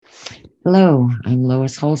Hello, I'm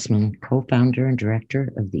Lois Holzman, co-founder and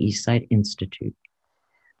director of the Eastside Institute,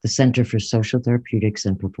 the Center for Social Therapeutics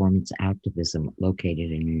and Performance Activism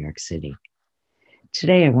located in New York City.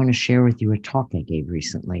 Today, I want to share with you a talk I gave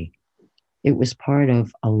recently. It was part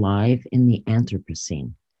of Alive in the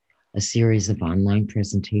Anthropocene, a series of online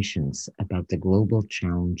presentations about the global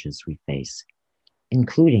challenges we face,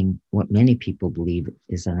 including what many people believe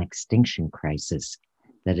is an extinction crisis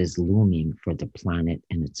that is looming for the planet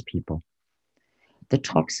and its people. The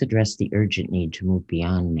talks address the urgent need to move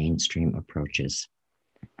beyond mainstream approaches.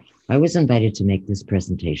 I was invited to make this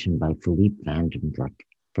presentation by Philippe Vandenbroek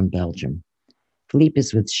from Belgium. Philippe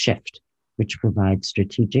is with Shift, which provides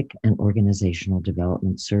strategic and organizational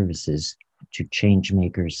development services to change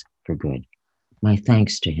makers for good. My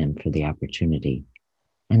thanks to him for the opportunity.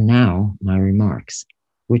 And now my remarks,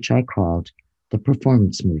 which I called the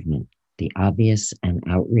performance movement, the obvious and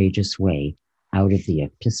outrageous way out of the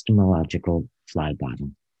epistemological fly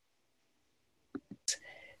bottom.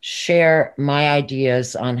 Share my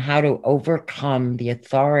ideas on how to overcome the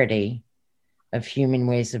authority of human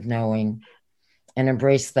ways of knowing and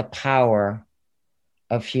embrace the power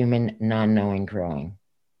of human non-knowing growing.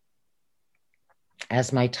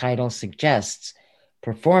 As my title suggests,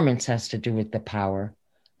 performance has to do with the power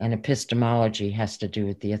and epistemology has to do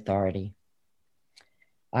with the authority.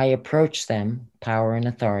 I approach them, power and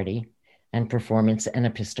authority, and performance and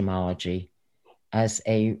epistemology, as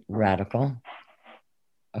a radical,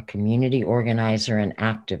 a community organizer and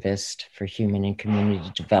activist for human and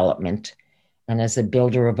community development, and as a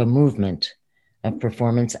builder of a movement of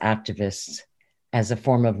performance activists as a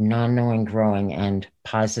form of non-knowing growing and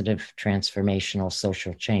positive transformational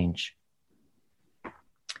social change.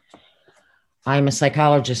 I'm a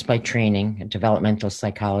psychologist by training, a developmental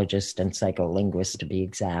psychologist and psycholinguist to be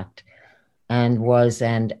exact, and was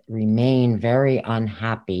and remain very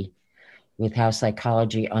unhappy with how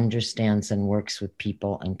psychology understands and works with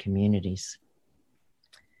people and communities.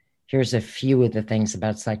 Here's a few of the things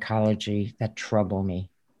about psychology that trouble me.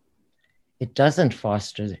 It doesn't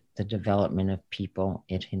foster the development of people.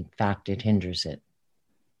 In fact, it hinders it.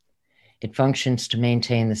 It functions to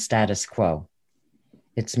maintain the status quo.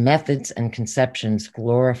 Its methods and conceptions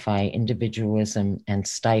glorify individualism and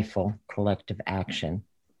stifle collective action.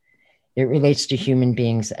 It relates to human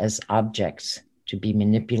beings as objects to be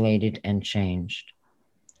manipulated and changed.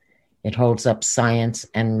 It holds up science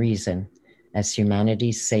and reason as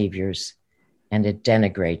humanity's saviors, and it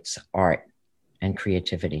denigrates art and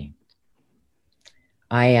creativity.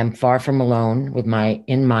 I am far from alone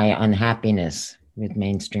in my unhappiness with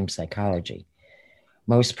mainstream psychology.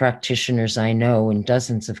 Most practitioners I know in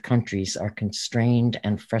dozens of countries are constrained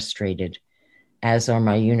and frustrated, as are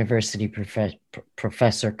my university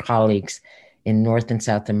professor colleagues in North and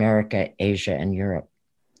South America, Asia, and Europe.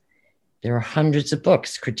 There are hundreds of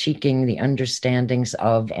books critiquing the understandings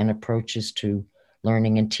of and approaches to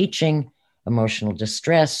learning and teaching, emotional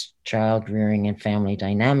distress, child rearing and family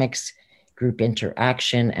dynamics, group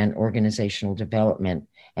interaction, and organizational development.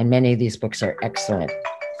 And many of these books are excellent.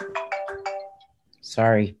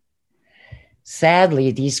 Sorry.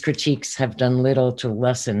 Sadly, these critiques have done little to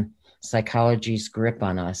lessen psychology's grip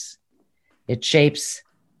on us. It shapes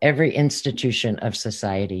every institution of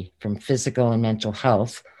society, from physical and mental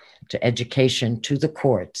health to education, to the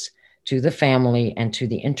courts, to the family, and to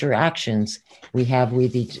the interactions we have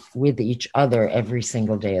with each other every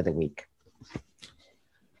single day of the week.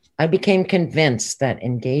 I became convinced that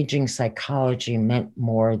engaging psychology meant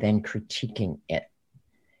more than critiquing it.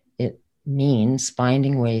 It means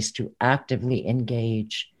finding ways to actively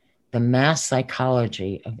engage the mass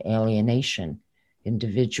psychology of alienation,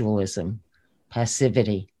 individualism,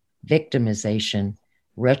 passivity, victimization,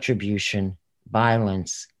 retribution,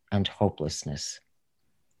 violence, and hopelessness.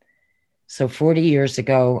 So 40 years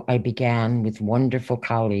ago, I began with wonderful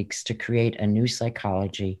colleagues to create a new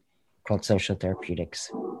psychology called social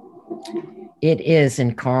therapeutics. It is,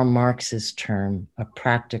 in Karl Marx's term, a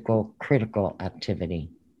practical, critical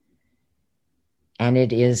activity. And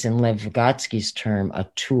it is, in Lev Vygotsky's term, a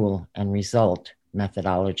tool and result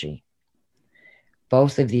methodology.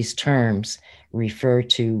 Both of these terms refer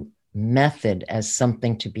to method as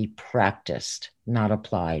something to be practiced, not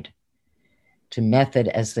applied, to method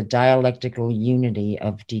as the dialectical unity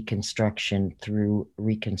of deconstruction through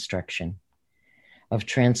reconstruction, of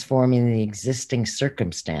transforming the existing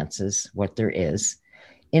circumstances, what there is,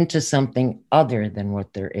 into something other than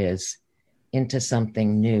what there is, into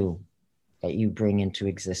something new that you bring into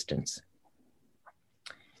existence.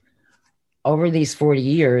 Over these 40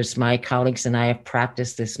 years, my colleagues and I have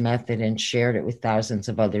practiced this method and shared it with thousands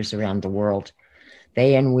of others around the world.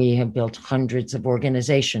 They and we have built hundreds of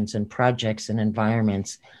organizations and projects and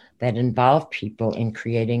environments that involve people in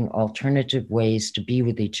creating alternative ways to be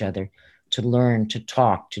with each other, to learn, to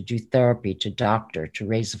talk, to do therapy, to doctor, to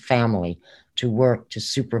raise a family, to work, to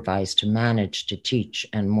supervise, to manage, to teach,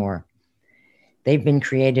 and more. They've been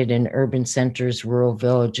created in urban centers, rural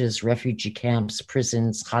villages, refugee camps,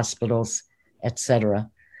 prisons, hospitals, etc.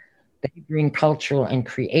 They bring cultural and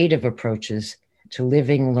creative approaches to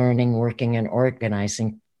living, learning, working, and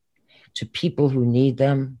organizing to people who need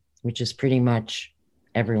them, which is pretty much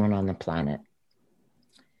everyone on the planet.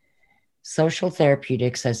 Social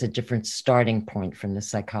therapeutics has a different starting point from the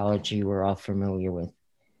psychology we're all familiar with.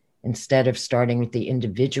 Instead of starting with the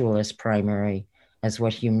individual as primary, as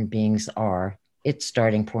what human beings are, its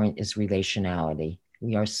starting point is relationality.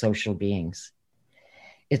 We are social beings.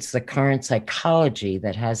 It's the current psychology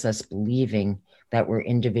that has us believing that we're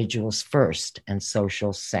individuals first and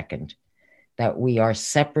social second, that we are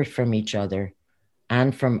separate from each other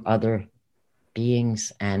and from other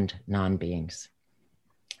beings and non-beings.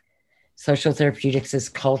 Social therapeutics is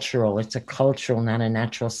cultural. It's a cultural, not a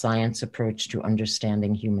natural science approach to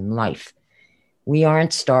understanding human life. We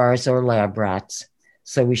aren't stars or lab rats,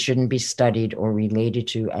 so we shouldn't be studied or related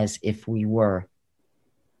to as if we were.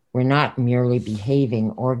 We're not merely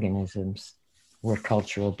behaving organisms. We're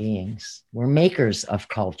cultural beings. We're makers of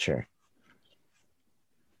culture.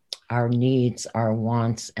 Our needs, our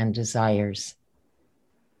wants, and desires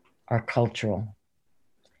are cultural.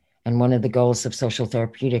 And one of the goals of social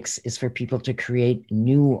therapeutics is for people to create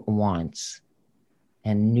new wants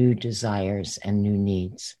and new desires and new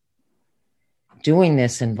needs. Doing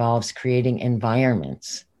this involves creating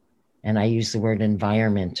environments. And I use the word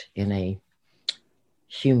environment in a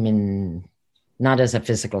human, not as a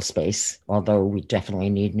physical space, although we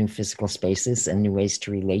definitely need new physical spaces and new ways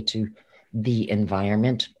to relate to the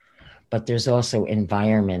environment. But there's also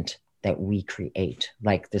environment that we create,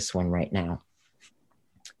 like this one right now.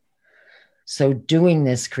 So doing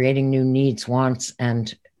this, creating new needs, wants,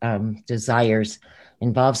 and desires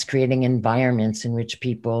involves creating environments in which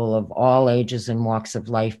people of all ages and walks of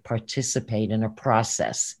life participate in a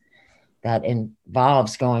process that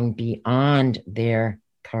involves going beyond their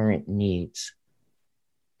current needs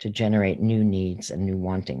to generate new needs and new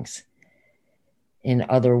wantings. In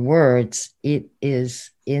other words,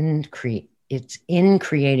 it's in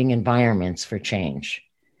creating environments for change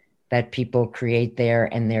that people create there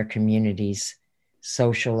and their communities,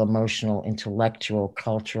 social, emotional, intellectual,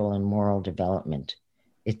 cultural, and moral development.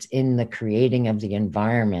 It's in the creating of the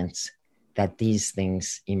environments that these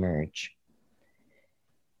things emerge.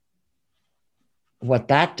 What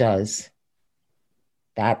that does,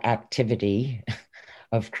 that activity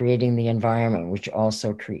of creating the environment, which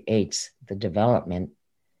also creates the development,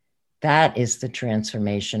 that is the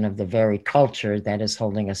transformation of the very culture that is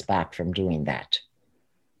holding us back from doing that.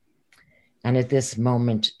 And at this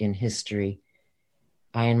moment in history,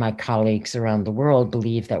 I and my colleagues around the world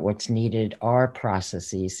believe that what's needed are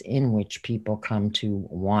processes in which people come to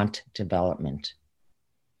want development.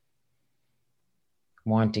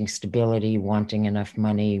 Wanting stability, wanting enough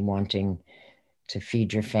money, wanting to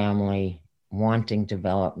feed your family, wanting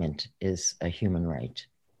development is a human right.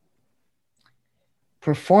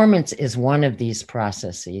 Performance is one of these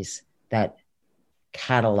processes that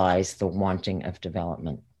catalyze the wanting of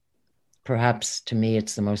development. Perhaps to me,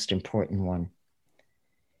 it's the most important one.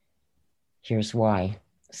 Here's why.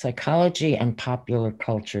 Psychology and popular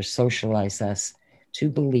culture socialize us to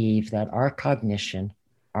believe that our cognition,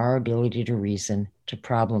 our ability to reason, to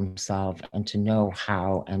problem solve, and to know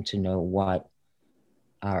how and to know what,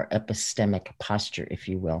 our epistemic posture, if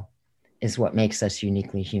you will, is what makes us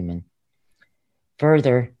uniquely human.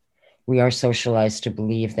 Further, we are socialized to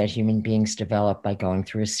believe that human beings develop by going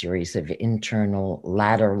through a series of internal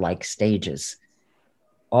ladder-like stages,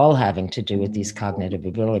 all having to do with these cognitive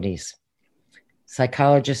abilities.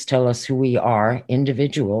 Psychologists tell us who we are,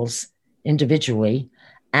 individually,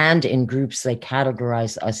 and in groups they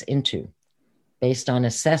categorize us into, based on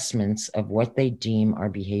assessments of what they deem our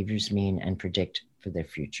behaviors mean and predict for their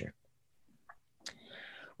future.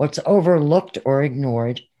 What's overlooked or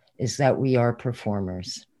ignored is that we are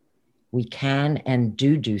performers. We can and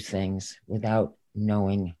do things without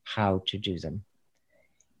knowing how to do them.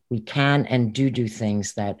 We can and do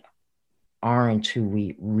things that aren't who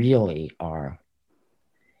we really are.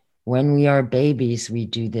 When we are babies, we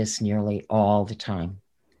do this nearly all the time.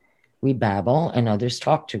 We babble and others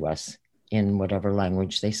talk to us in whatever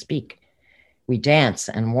language they speak. We dance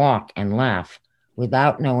and walk and laugh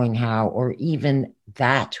without knowing how or even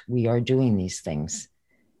that we are doing these things,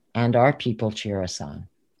 and our people cheer us on.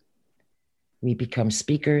 We become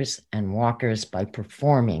speakers and walkers by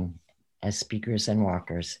performing as speakers and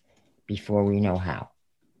walkers before we know how.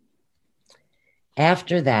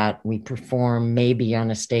 After that, we perform maybe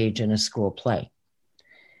on a stage in a school play.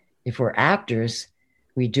 If we're actors,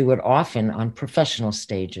 we do it often on professional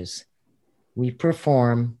stages. We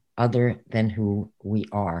perform other than who we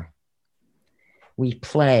are. We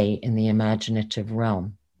play in the imaginative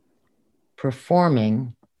realm.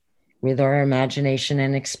 Performing with our imagination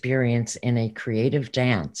and experience in a creative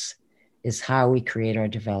dance is how we create our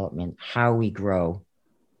development, how we grow,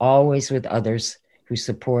 always with others who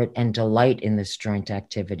support and delight in this joint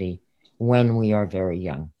activity when we are very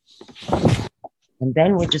young. And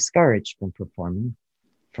then we're discouraged from performing,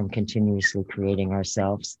 from continuously creating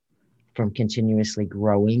ourselves, from continuously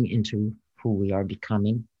growing into who we are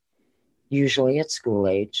becoming, usually at school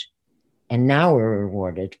age. And now we're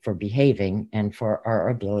rewarded for behaving and for our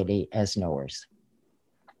ability as knowers.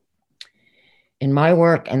 In my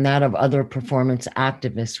work and that of other performance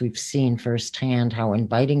activists, we've seen firsthand how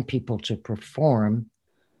inviting people to perform,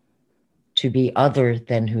 to be other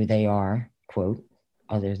than who they are, quote,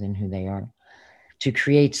 other than who they are, to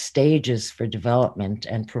create stages for development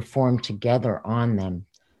and perform together on them,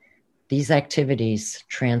 these activities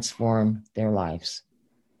transform their lives.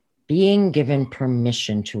 Being given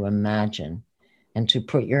permission to imagine and to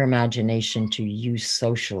put your imagination to use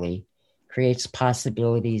socially creates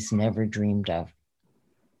possibilities never dreamed of.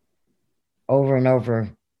 Over and over,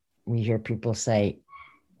 we hear people say,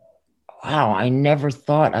 wow, I never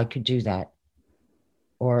thought I could do that.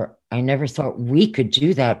 Or I never thought we could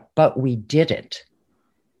do that, but we did it.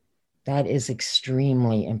 That is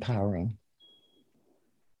extremely empowering.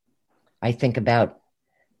 I think about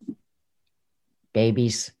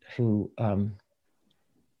babies who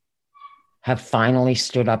have finally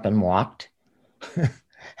stood up and walked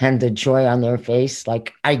and the joy on their face,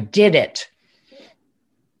 like, I did it.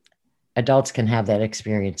 Adults can have that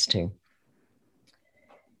experience too.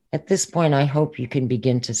 At this point, I hope you can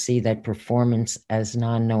begin to see that performance as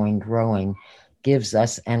non-knowing growing gives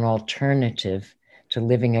us an alternative to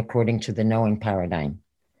living according to the knowing paradigm.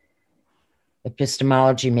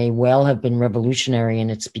 Epistemology may well have been revolutionary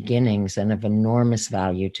in its beginnings and of enormous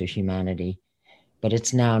value to humanity, but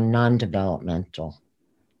it's now non-developmental,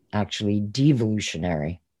 actually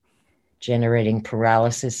devolutionary, generating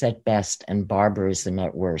paralysis at best and barbarism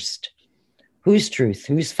at worst. Whose truth?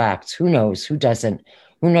 Whose facts? Who knows? Who doesn't?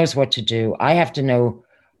 Who knows what to do? I have to know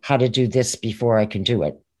how to do this before I can do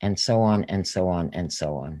it, and so on, and so on, and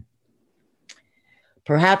so on.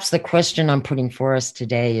 Perhaps the question I'm putting for us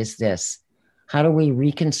today is this: how do we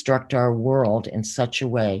reconstruct our world in such a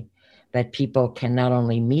way that people can not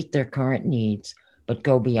only meet their current needs, but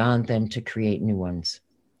go beyond them to create new ones?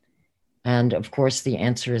 And of course, the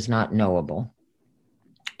answer is not knowable,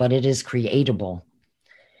 but it is creatable.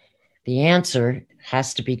 The answer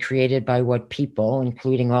has to be created by what people,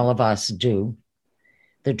 including all of us, do.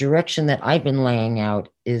 The direction that I've been laying out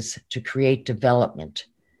is to create development,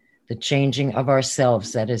 the changing of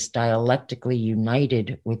ourselves that is dialectically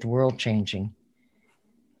united with world changing.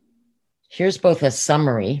 Here's both a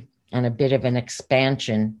summary and a bit of an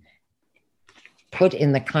expansion put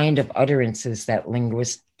in the kind of utterances that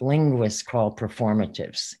linguists call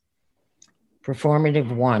performatives.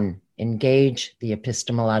 Performative 1, engage the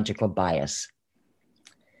epistemological bias.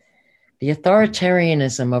 The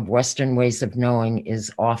authoritarianism of Western ways of knowing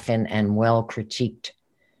is often and well critiqued.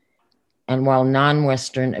 And while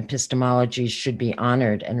non-Western epistemologies should be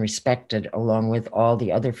honored and respected along with all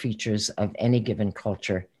the other features of any given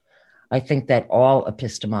culture, I think that all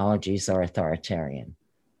epistemologies are authoritarian.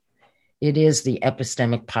 It is the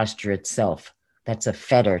epistemic posture itself that's a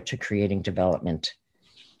fetter to creating development.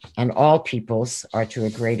 And all peoples are to a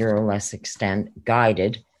greater or less extent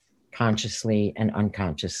guided consciously and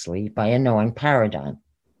unconsciously by a knowing paradigm.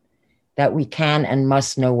 That we can and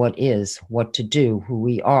must know what is, what to do, who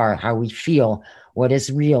we are, how we feel, what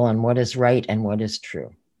is real and what is right and what is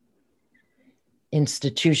true.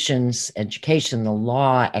 Institutions, education, the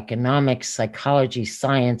law, economics, psychology,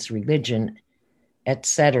 science, religion,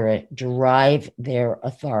 etc., derive their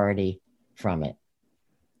authority from it.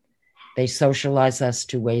 They socialize us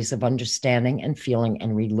to ways of understanding and feeling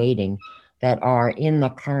and relating that are, in the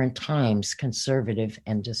current times, conservative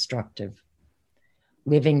and destructive.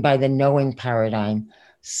 Living by the knowing paradigm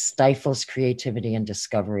stifles creativity and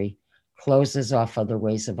discovery, closes off other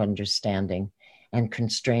ways of understanding, and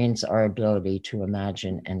constrains our ability to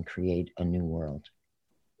imagine and create a new world.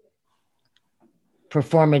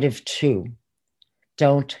 Performative 2,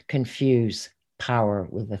 don't confuse power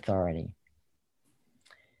with authority.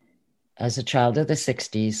 As a child of the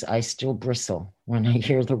 60s, I still bristle when I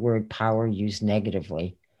hear the word power used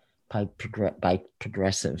negatively by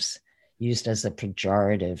progressives, used as a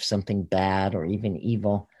pejorative, something bad or even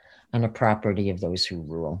evil, and a property of those who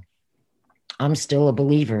rule. I'm still a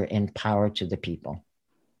believer in power to the people.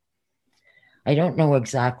 I don't know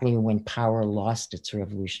exactly when power lost its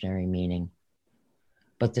revolutionary meaning,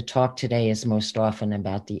 but the talk today is most often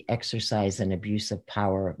about the exercise and abuse of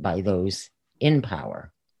power by those in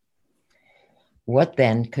power. What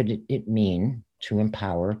then could it mean to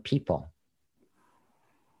empower people?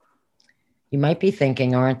 You might be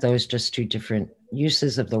thinking, aren't those just two different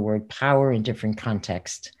uses of the word power in different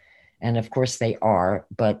contexts? And of course they are,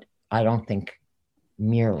 but I don't think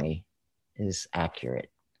merely is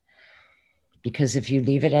accurate. Because if you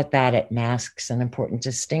leave it at that, it masks an important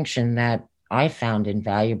distinction that I found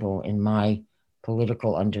invaluable in my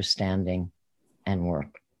political understanding and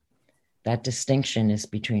work. That distinction is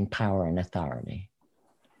between power and authority.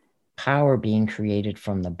 Power being created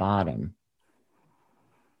from the bottom,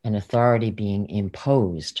 and authority being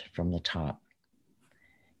imposed from the top.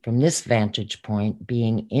 From this vantage point,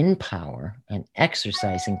 being in power and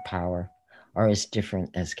exercising power are as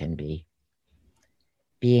different as can be.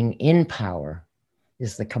 Being in power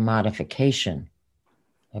is the commodification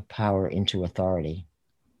of power into authority.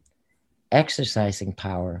 Exercising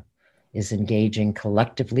power is engaging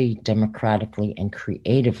collectively, democratically, and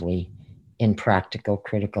creatively in practical,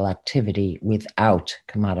 critical activity without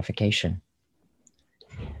commodification.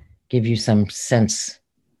 Give you some sense,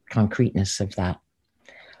 concreteness of that.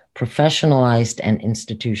 Professionalized and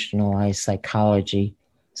institutionalized psychology,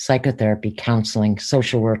 psychotherapy, counseling,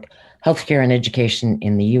 social work, healthcare, and education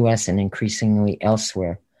in the US and increasingly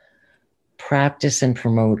elsewhere practice and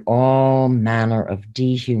promote all manner of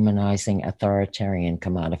dehumanizing authoritarian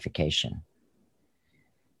commodification.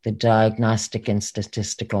 The Diagnostic and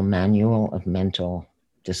Statistical Manual of Mental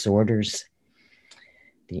Disorders,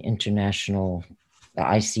 the International, the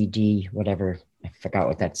ICD, whatever, I forgot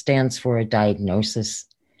what that stands for, diagnosis,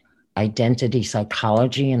 identity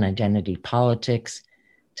psychology and identity politics,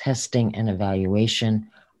 testing and evaluation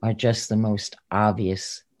are just the most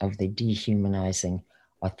obvious of the dehumanizing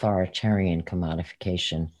authoritarian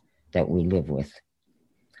commodification that we live with.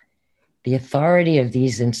 The authority of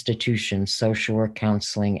these institutions, social work,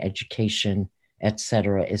 counseling, education,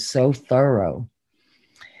 etc., is so thorough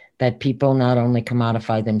that people not only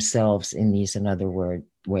commodify themselves in these and other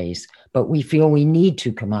ways, but we feel we need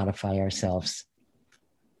to commodify ourselves.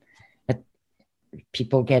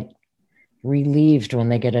 People get relieved when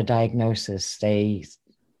they get a diagnosis. They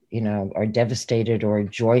are devastated or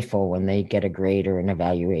joyful when they get a grade or an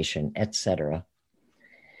evaluation, etc.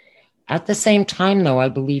 At the same time, though, I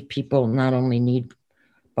believe people not only need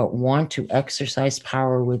but want to exercise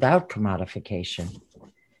power without commodification.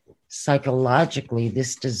 Psychologically,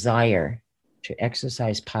 this desire to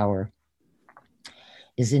exercise power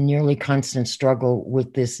is in nearly constant struggle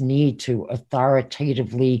with this need to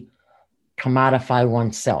authoritatively commodify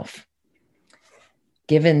oneself.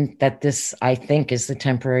 Given that this, I think, is the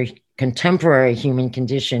contemporary human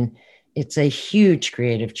condition, it's a huge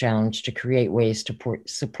creative challenge to create ways to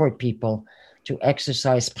support people to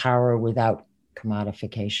exercise power without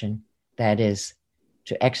commodification. That is,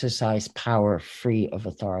 to exercise power free of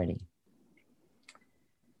authority.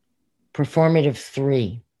 Performative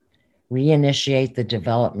 3, reinitiate the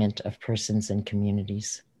development of persons and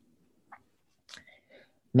communities.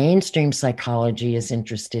 Mainstream psychology is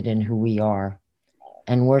interested in who we are,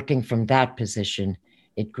 and working from that position,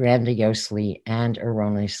 it grandiosely and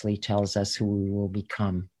erroneously tells us who we will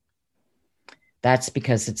become. That's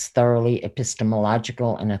because it's thoroughly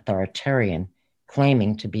epistemological and authoritarian,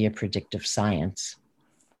 claiming to be a predictive science.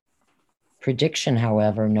 Prediction,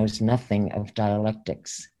 however, knows nothing of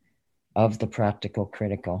dialectics, of the practical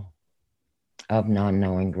critical, of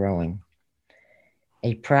non-knowing growing.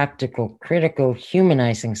 A practical, critical,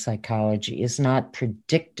 humanizing psychology is not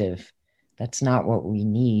predictive. That's not what we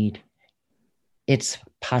need. It's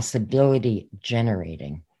possibility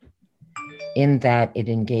generating, in that it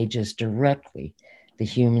engages directly the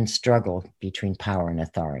human struggle between power and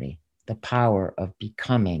authority, the power of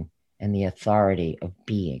becoming and the authority of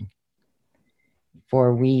being.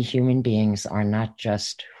 For we human beings are not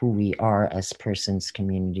just who we are as persons,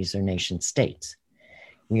 communities, or nation states.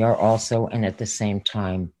 We are also, and at the same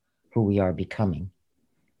time, who we are becoming.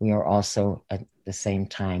 We are also at the same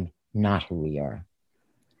time not who we are.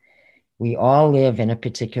 We all live in a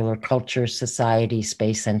particular culture, society,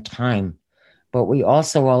 space, and time, but we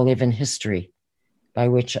also all live in history, by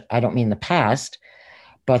which I don't mean the past,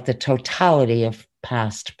 but the totality of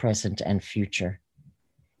past, present, and future.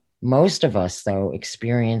 Most of us, though,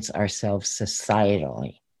 experience ourselves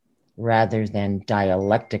societally rather than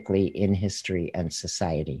dialectically in history and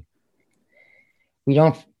society. We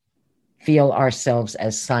don't feel ourselves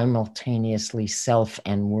as simultaneously self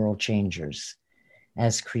and world changers,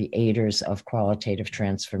 as creators of qualitative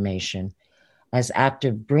transformation, as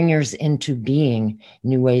active bringers into being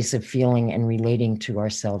new ways of feeling and relating to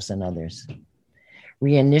ourselves and others.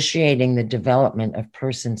 Reinitiating the development of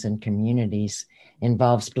persons and communities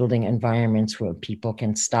involves building environments where people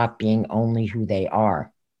can stop being only who they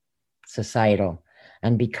are, societal,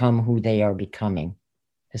 and become who they are becoming,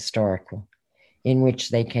 historical, in which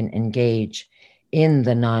they can engage in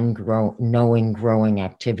the non-knowing, growing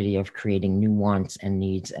activity of creating new wants and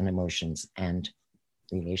needs and emotions and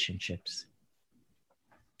relationships.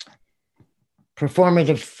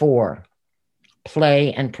 Performative 4,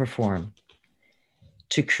 play and perform.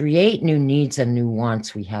 To create new needs and new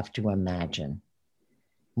wants, we have to imagine.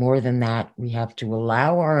 More than that, we have to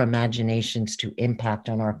allow our imaginations to impact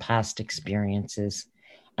on our past experiences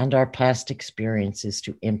and our past experiences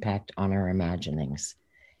to impact on our imaginings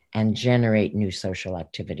and generate new social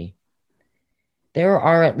activity. There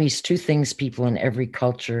are at least 2 things people in every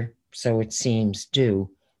culture, so it seems, do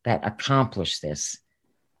that accomplish this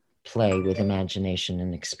play with imagination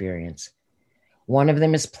and experience. One of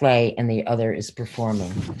them is play and the other is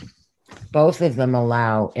performing. Both of them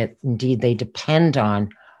allow it, indeed, they depend on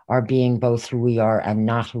our being both who we are and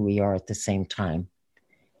not who we are at the same time.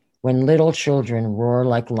 When little children roar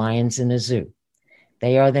like lions in a zoo,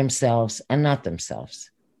 they are themselves and not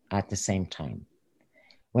themselves at the same time.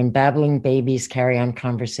 When babbling babies carry on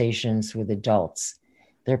conversations with adults,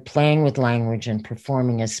 they're playing with language and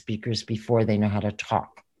performing as speakers before they know how to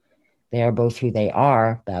talk. They are both who they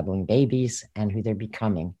are, babbling babies, and who they're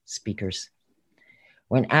becoming, speakers.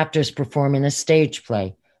 When actors perform in a stage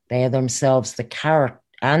play, they are themselves the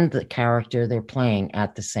character they're playing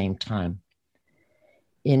at the same time.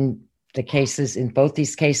 In both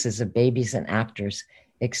these cases of babies and actors,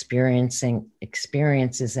 experiences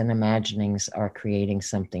and imaginings are creating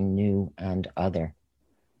something new and other.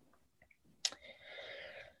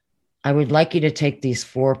 I would like you to take these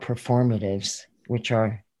 4 performatives, which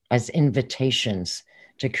are as invitations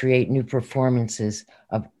to create new performances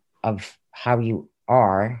of how you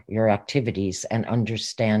are, your activities, and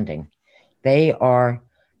understanding. They are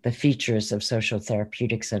the features of social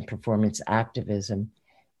therapeutics and performance activism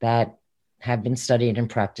that have been studied and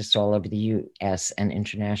practiced all over the US and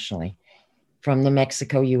internationally. From the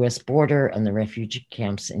Mexico-US border and the refugee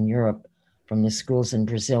camps in Europe, from the schools in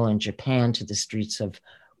Brazil and Japan to the streets of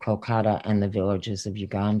Kolkata and the villages of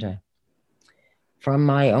Uganda. From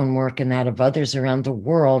my own work and that of others around the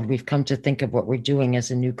world, we've come to think of what we're doing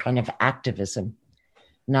as a new kind of activism,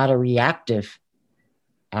 not a reactive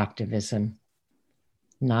activism,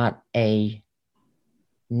 not a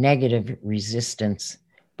negative resistance,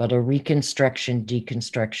 but a reconstruction,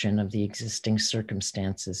 deconstruction of the existing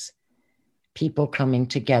circumstances. People coming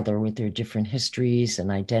together with their different histories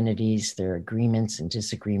and identities, their agreements and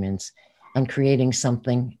disagreements, and creating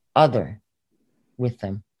something other with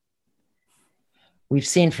them. We've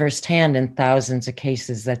seen firsthand in thousands of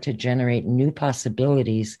cases that to generate new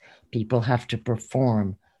possibilities, people have to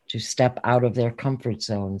perform, to step out of their comfort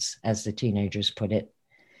zones, as the teenagers put it,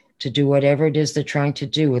 to do whatever it is they're trying to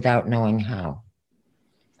do without knowing how.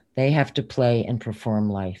 They have to play and perform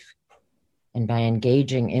life. And by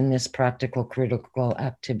engaging in this practical, critical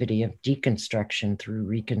activity of deconstruction through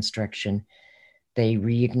reconstruction, they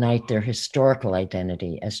reignite their historical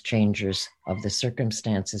identity as changers of the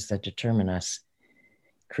circumstances that determine us,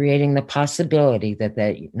 creating the possibility that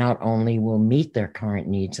they not only will meet their current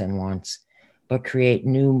needs and wants, but create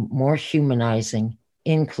new, more humanizing,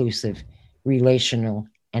 inclusive, relational,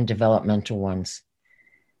 and developmental ones.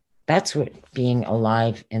 That's what being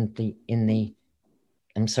alive in the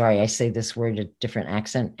I'm sorry, I say this word a different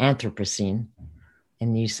accent, Anthropocene,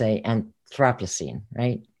 and you say Anthropocene,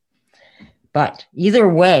 right? But either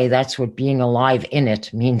way, that's what being alive in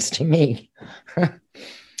it means to me.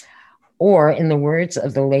 Or, in the words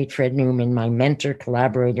of the late Fred Newman, my mentor,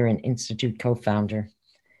 collaborator, and Institute co-founder,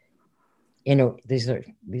 this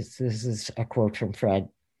is a quote from Fred.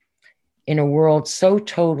 In a world so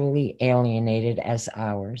totally alienated as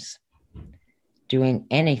ours, doing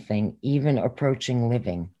anything, even approaching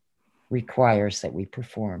living, requires that we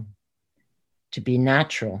perform. To be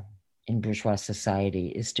natural in bourgeois society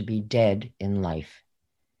is to be dead in life.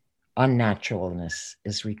 Unnaturalness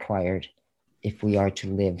is required if we are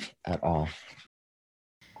to live at all.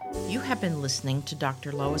 You have been listening to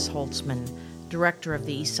Dr. Lois Holtzman, Director of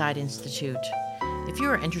the Eastside Institute. If you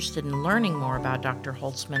are interested in learning more about Dr.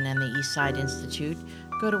 Holtzman and the Eastside Institute,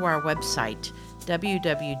 go to our website,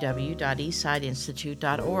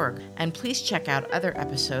 www.eastsideinstitute.org, and please check out other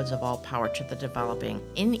episodes of All Power to the Developing.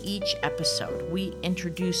 In each episode, we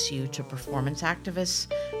introduce you to performance activists,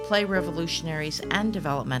 play revolutionaries, and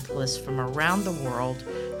developmentalists from around the world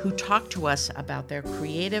who talk to us about their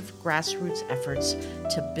creative grassroots efforts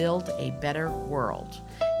to build a better world.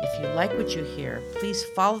 If you like what you hear, please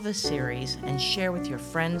follow the series and share with your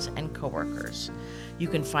friends and coworkers. You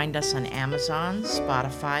can find us on Amazon,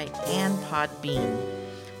 Spotify, and Podbean.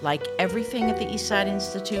 Like everything at the Eastside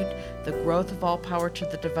Institute, the growth of All Power to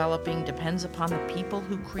the Developing depends upon the people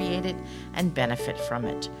who create it and benefit from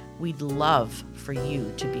it. We'd love for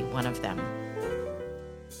you to be one of them.